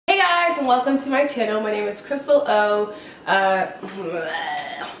and welcome to my channel. My name is Crystal O.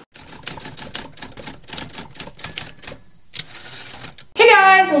 Hey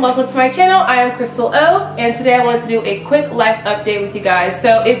guys, and welcome to my channel. I am Crystal O, and today I wanted to do a quick life update with you guys.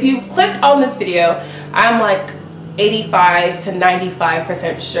 So if you clicked on this video, I'm like 85 to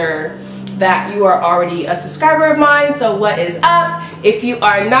 95% sure that you are already a subscriber of mine. So what is up? If you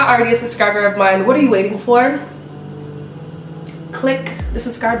are not already a subscriber of mine, what are you waiting for? Click the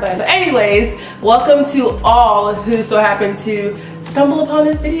subscribe button. But anyways, welcome to all who so happen to stumble upon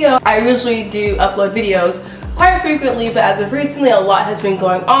this video. I usually do upload videos quite frequently, but as of recently, a lot has been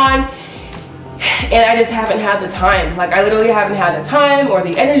going on and I just haven't had the time. Like, I literally haven't had the time or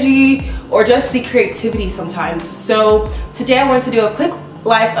the energy or just the creativity sometimes. So today I wanted to do a quick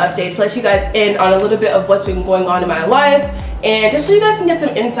life update to let you guys in on a little bit of what's been going on in my life, and just so you guys can get some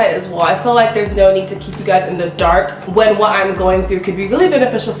insight as well. I feel like there's no need to keep you guys in the dark when what I'm going through could be really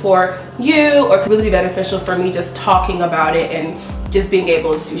beneficial for you, or could really be beneficial for me just talking about it and just being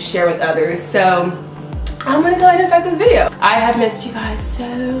able to share with others. So I'm gonna go ahead and start this video. I have missed you guys so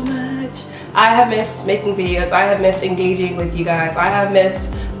much. I have missed making videos. I have missed engaging with you guys. I have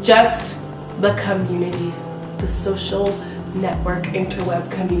missed just the community, the social network, interweb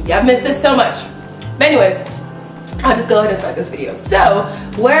community. I've missed it so much. But anyways, I'll just go ahead and start this video. So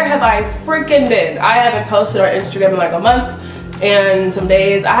where have I freaking been? I haven't posted on Instagram in like a month and some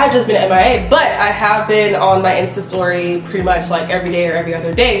days. I have just been MIA, but I have been on my Insta story pretty much like every day or every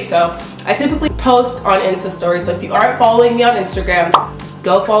other day. So I typically post on Insta story. So if you aren't following me on Instagram,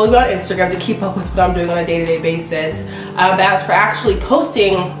 go follow me on Instagram to keep up with what I'm doing on a day-to-day basis. But as for actually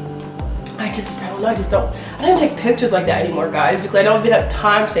posting, I don't even take pictures like that anymore, guys, because I don't even have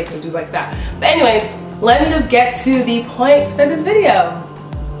time to take pictures like that. But anyways, let me just get to the point for this video.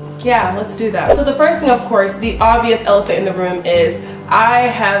 Yeah, let's do that. So the first thing, of course, the obvious elephant in the room is I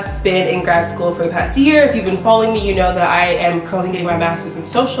have been in grad school for the past year. If you've been following me, you know that I am currently getting my master's in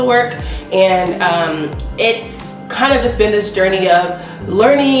social work, and it's kind of just been this journey of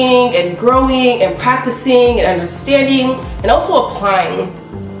learning and growing and practicing and understanding and also applying.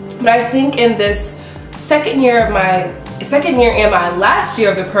 But I think in this second year and my last year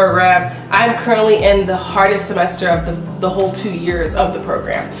of the program, I'm currently in the hardest semester of the whole 2 years of the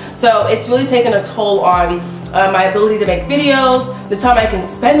program. So it's really taken a toll on my ability to make videos, the time I can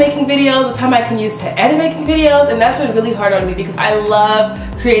spend making videos, the time I can use to edit making videos, and that's been really hard on me because I love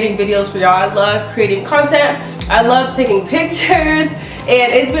creating videos for y'all. I love creating content. I love taking pictures,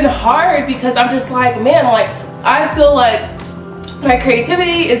 and it's been hard because I'm just like, man, like, I feel like my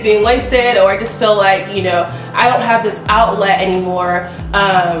creativity is being wasted, or I just feel like, you know, I don't have this outlet anymore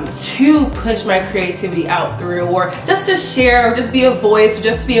to push my creativity out through, or just to share, or just be a voice, or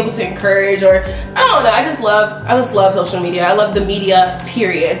just to be able to encourage, or I don't know. I just love social media. I love the media,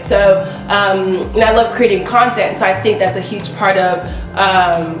 period. So and I love creating content. So I think that's a huge part of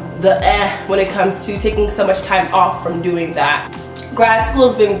when it comes to taking so much time off from doing that. Grad school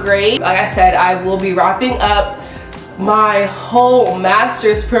has been great. Like I said, I will be wrapping up my whole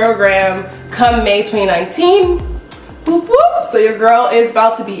master's program come May 2019. Boop, boop. So your girl is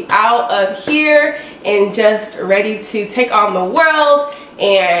about to be out of here and just ready to take on the world,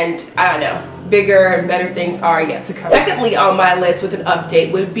 and I don't know, bigger and better things are yet to come. Secondly on my list with an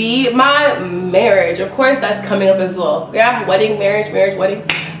update would be my marriage. Of course, that's coming up as well. Yeah, wedding, marriage, wedding.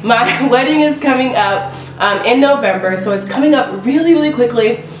 My wedding is coming up in November, so it's coming up really, really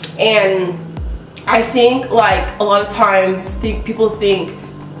quickly. And I think, like, a lot of times people think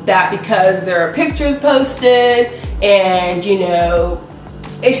that because there are pictures posted and, you know,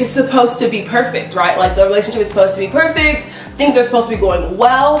 it's just supposed to be perfect, right? Like, the relationship is supposed to be perfect, things are supposed to be going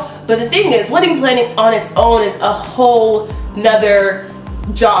well. But the thing is, wedding planning on its own is a whole nother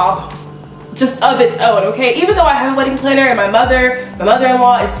job just of its own, okay? Even though I have a wedding planner and my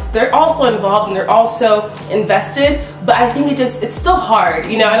mother-in-law they're also involved and they're also invested, but I think it's still hard,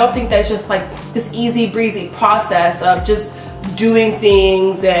 you know? I don't think that's just like this easy breezy process of just doing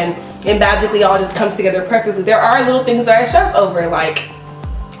things and magically all just comes together perfectly. There are little things that I stress over, like,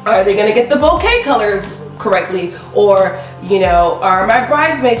 are they gonna get the bouquet colors correctly? Or, you know, are my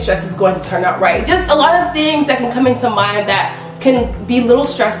bridesmaids' dresses going to turn out right? Just a lot of things that can come into mind that can be little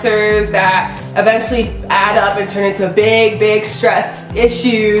stressors that eventually add up and turn into big stress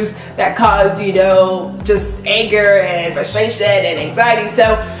issues that cause, you know, just anger and frustration and anxiety.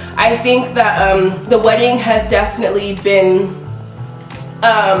 So I think that the wedding has definitely been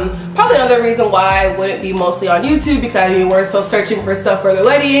probably another reason why I wouldn't be mostly on YouTube, because I mean, we're still searching for stuff for the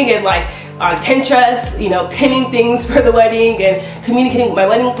wedding, and like on Pinterest, you know, pinning things for the wedding and communicating with my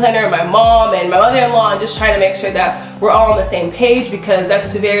wedding planner, my mom and my mother-in-law, and just trying to make sure that we're all on the same page, because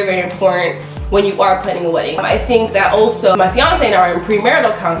that's very, very important when you are planning a wedding. I think that also my fiance and I are in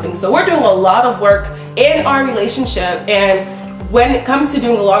premarital counseling, so we're doing a lot of work in our relationship, and when it comes to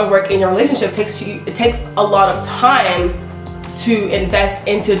doing a lot of work in your relationship, it takes a lot of time to invest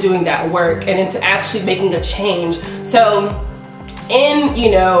into doing that work and into actually making a change. So in,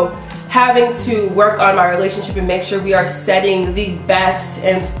 you know, having to work on my relationship and make sure we are setting the best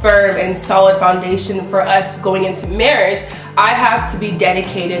and firm and solid foundation for us going into marriage, I have to be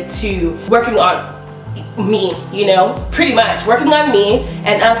dedicated to working on me, you know, pretty much working on me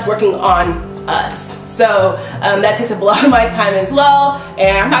and us working on us. So that takes up a lot of my time as well,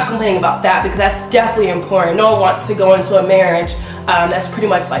 and I'm not complaining about that, because that's definitely important. No one wants to go into a marriage that's pretty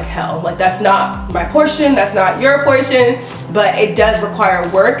much like hell. Like, that's not my portion, that's not your portion, but it does require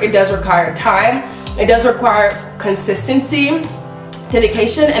work, it does require time, it does require consistency,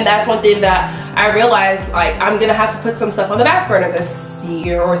 dedication, and that's one thing that I realized, like, I'm gonna have to put some stuff on the back burner this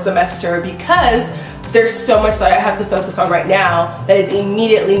year or semester, because there's so much that I have to focus on right now that is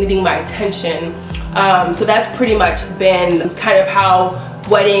immediately needing my attention. So that's pretty much been kind of how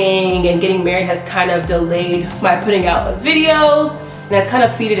wedding and getting married has kind of delayed my putting out videos, and has kind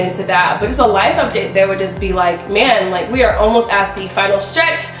of feeded into that. But just a life update there would just be like, man, like, we are almost at the final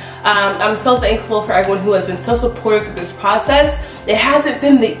stretch. I'm so thankful for everyone who has been so supportive through this process. It hasn't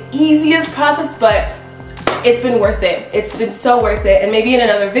been the easiest process, but it's been worth it. It's been so worth it. And maybe in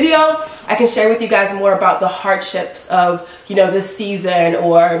another video, I can share with you guys more about the hardships of, you know, this season,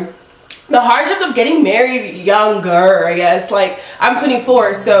 or the hardships of getting married younger, I guess. Like, I'm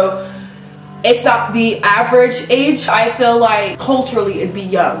 24, so it's not the average age. I feel like culturally it'd be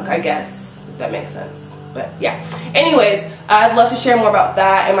young, I guess, if that makes sense. But yeah, anyways, I'd love to share more about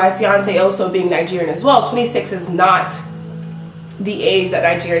that, and my fiance also being Nigerian as well. 26 is not the age that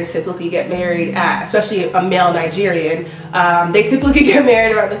Nigerians typically get married at, especially a male Nigerian. They typically get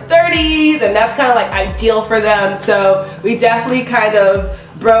married around the 30s, and that's kind of like ideal for them. So we definitely kind of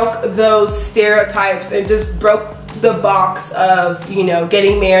broke those stereotypes and just broke the box of, you know,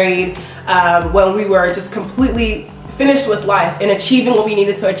 getting married when we were just completely finished with life and achieving what we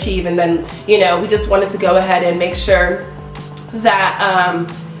needed to achieve. And then, you know, we just wanted to go ahead and make sure that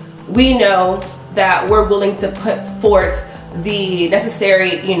we know that we're willing to put forth the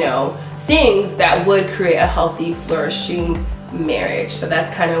necessary, you know, things that would create a healthy, flourishing marriage. So that's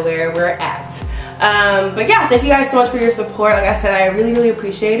kind of where we're at. But yeah, thank you guys so much for your support. Like I said, I really, really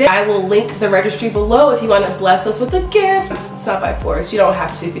appreciate it. I will link the registry below if you want to bless us with a gift. It's not by force. You don't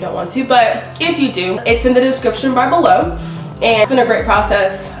have to if you don't want to, but if you do, it's in the description right below. And it's been a great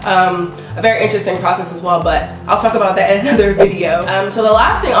process, a very interesting process as well, but I'll talk about that in another video. So the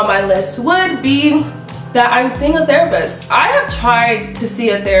last thing on my list would be that I'm seeing a therapist. I have tried to see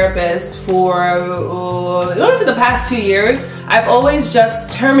a therapist for, I want to say the past 2 years. I've always just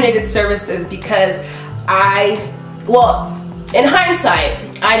terminated services because well, in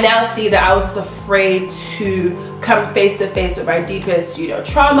hindsight, I now see that I was just afraid to come face to face with my deepest, you know,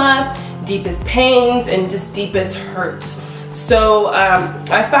 trauma, deepest pains, and just deepest hurts. So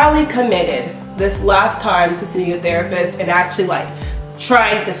I finally committed this last time to seeing a therapist and actually like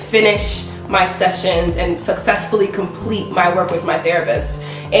trying to finish my sessions and successfully complete my work with my therapist.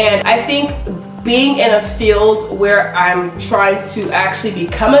 And I think being in a field where I'm trying to actually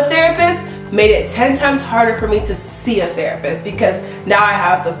become a therapist made it 10 times harder for me to see a therapist, because now I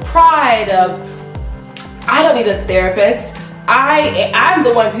have the pride of, I don't need a therapist. I'm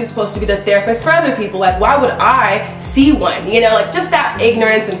the one who's supposed to be the therapist for other people. Like, why would I see one? You know, like just that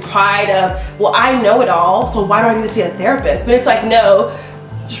ignorance and pride of, well, I know it all, so why do I need to see a therapist? But it's like, no,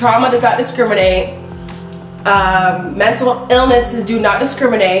 trauma does not discriminate. Mental illnesses do not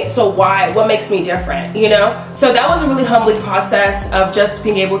discriminate. So what makes me different, you know? So that was a really humbling process of just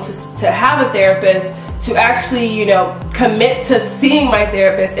being able to have a therapist, to actually, you know, commit to seeing my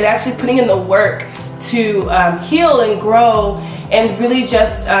therapist and actually putting in the work to heal and grow and really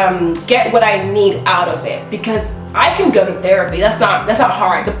just get what I need out of it. Because I can go to therapy. That's not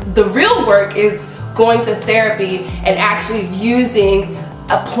hard. The real work is going to therapy and actually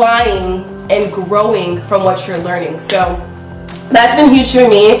applying and growing from what you're learning. So that's been huge for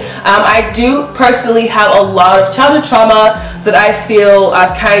me. I do personally have a lot of childhood trauma that I feel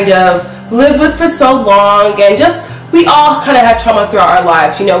I've kind of lived with for so long, and just we all kind of have trauma throughout our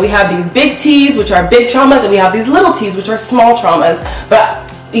lives. You know, we have these big T's, which are big traumas, and we have these little T's, which are small traumas.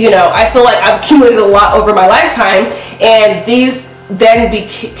 But, you know, I feel like I've accumulated a lot over my lifetime, and these then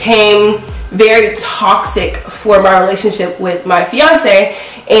became very toxic for my relationship with my fiance,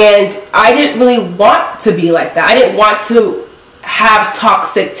 and I didn't really want to be like that. I didn't want to have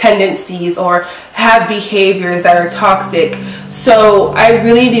toxic tendencies or have behaviors that are toxic. So I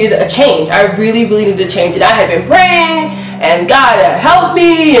really needed a change. I really needed to change. And I had been praying and God help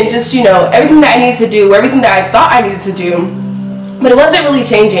me and just, you know, everything that I needed to do, everything that I thought I needed to do, but it wasn't really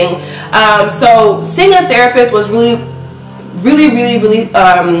changing. So seeing a therapist was really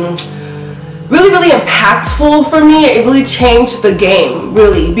impactful for me. It really changed the game,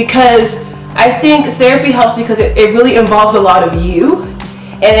 really, because I think therapy helps because it really involves a lot of you,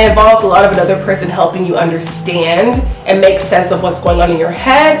 and it involves a lot of another person helping you understand and make sense of what's going on in your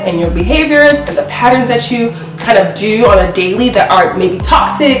head and your behaviors and the patterns that you kind of do on a daily that are maybe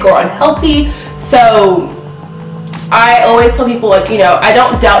toxic or unhealthy. So I always tell people, like, you know, I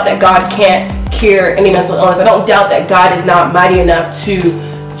don't doubt that God can't cure any mental illness. I don't doubt that God is not mighty enough to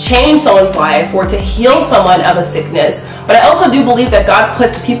change someone's life or to heal someone of a sickness. But I also do believe that God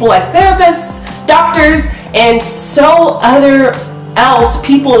puts people like therapists, doctors, and so other else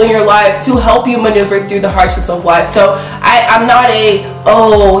people in your life to help you maneuver through the hardships of life. So I'm not a,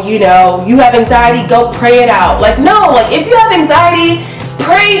 oh, you know, you have anxiety, go pray it out. Like, no, like if you have anxiety,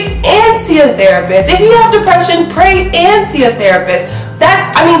 pray and see a therapist. If you have depression, pray and see a therapist.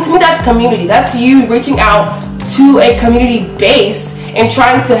 That's, I mean, to me, that's community. That's you reaching out to a community base and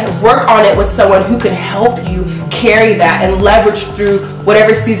trying to work on it with someone who can help you carry that and leverage through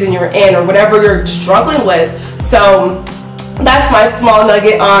whatever season you're in or whatever you're struggling with. So that's my small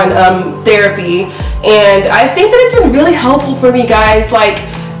nugget on therapy, and I think that it's been really helpful for me, guys. Like,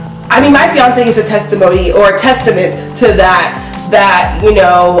 I mean, my fiance is a testimony or a testament to that you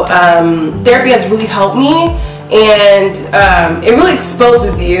know, therapy has really helped me, and it really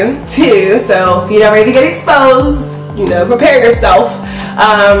exposes you too. So if you're not ready to get exposed, you know, prepare yourself.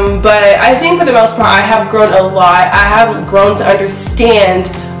 But I think for the most part, I have grown a lot. I have grown to understand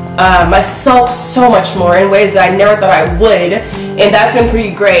myself so much more in ways that I never thought I would, and that's been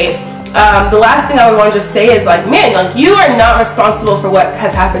pretty great. The last thing I would want to just say is, like, man, like, you are not responsible for what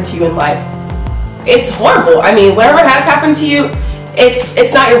has happened to you in life. It's horrible. I mean, whatever has happened to you,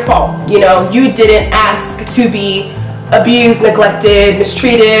 it's not your fault. You know, you didn't ask to be abused, neglected,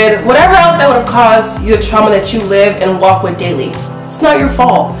 mistreated, whatever else that would have caused you the trauma that you live and walk with daily. It's not your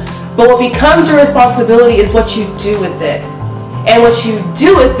fault. But what becomes your responsibility is what you do with it. And what you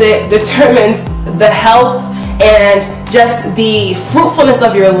do with it determines the health and just the fruitfulness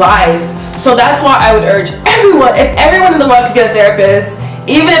of your life. So that's why I would urge everyone, if everyone in the world could get a therapist,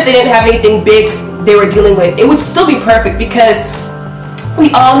 even if they didn't have anything big they were dealing with, it would still be perfect, because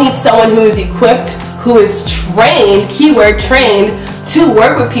we all need someone who is equipped, who is trained, keyword trained, to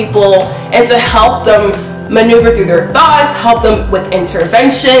work with people and to help them maneuver through their thoughts, help them with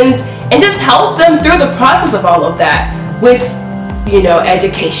interventions, and just help them through the process of all of that with, you know,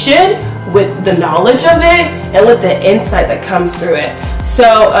 education, with the knowledge of it, and with the insight that comes through it. So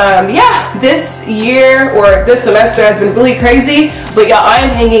yeah, this year or this semester has been really crazy, but y'all, I am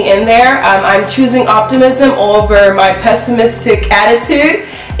hanging in there. I'm choosing optimism over my pessimistic attitude,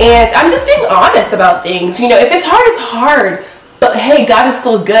 and I'm just being honest about things. You know, if it's hard, it's hard, but hey, God is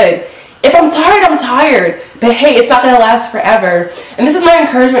still good. If I'm tired, I'm tired, but hey, it's not gonna last forever. And this is my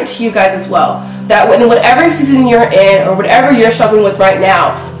encouragement to you guys as well, that in whatever season you're in or whatever you're struggling with right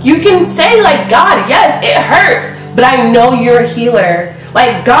now, you can say, like, God, yes, it hurts, but I know you're a healer.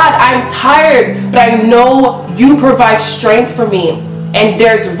 Like, God, I'm tired, but I know you provide strength for me, and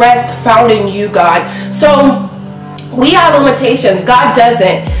there's rest found in you, God. So we have limitations, God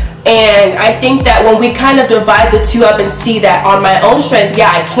doesn't. And I think that when we kind of divide the two up and see that on my own strength, yeah,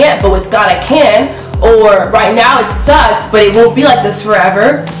 I can't, but with God I can, or right now it sucks, but it won't be like this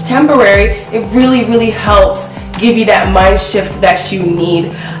forever, it's temporary, it really helps give you that mind shift that you need.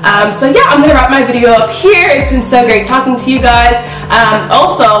 So yeah, I'm gonna wrap my video up here. It's been so great talking to you guys.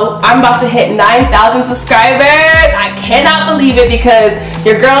 Also, I'm about to hit 9,000 subscribers. I cannot believe it, because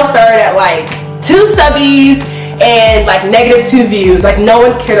your girl started at like 2 subbies and like -2 views. Like, no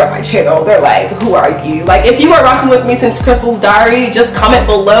one cared about my channel. They're like, who are you? Like, if you are rocking with me since Crystal's Diary, just comment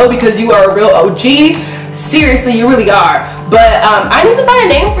below, because you are a real OG. Seriously, you really are. But I need to find a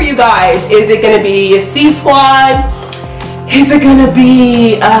name for you guys. Is it gonna be C Squad? Is it gonna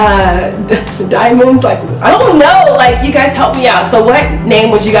be Diamonds? Like, I don't know. Like, you guys help me out. So what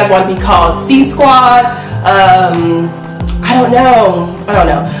name would you guys want to be called? C Squad? I don't know.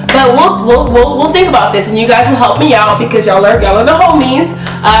 But we'll think about this, and you guys will help me out, because y'all are the homies.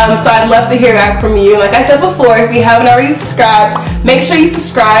 So I'd love to hear back from you. Like I said before, if you haven't already subscribed, make sure you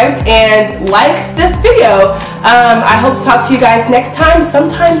subscribed and like this video. I hope to talk to you guys next time,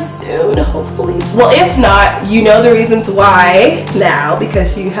 sometime soon, hopefully. Well, if not, you know the reasons why now,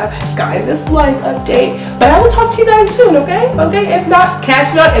 because you have gotten this life update. But I will talk to you guys soon, okay? Okay, if not,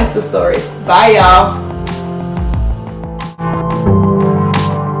 catch me on Insta stories. Bye, y'all.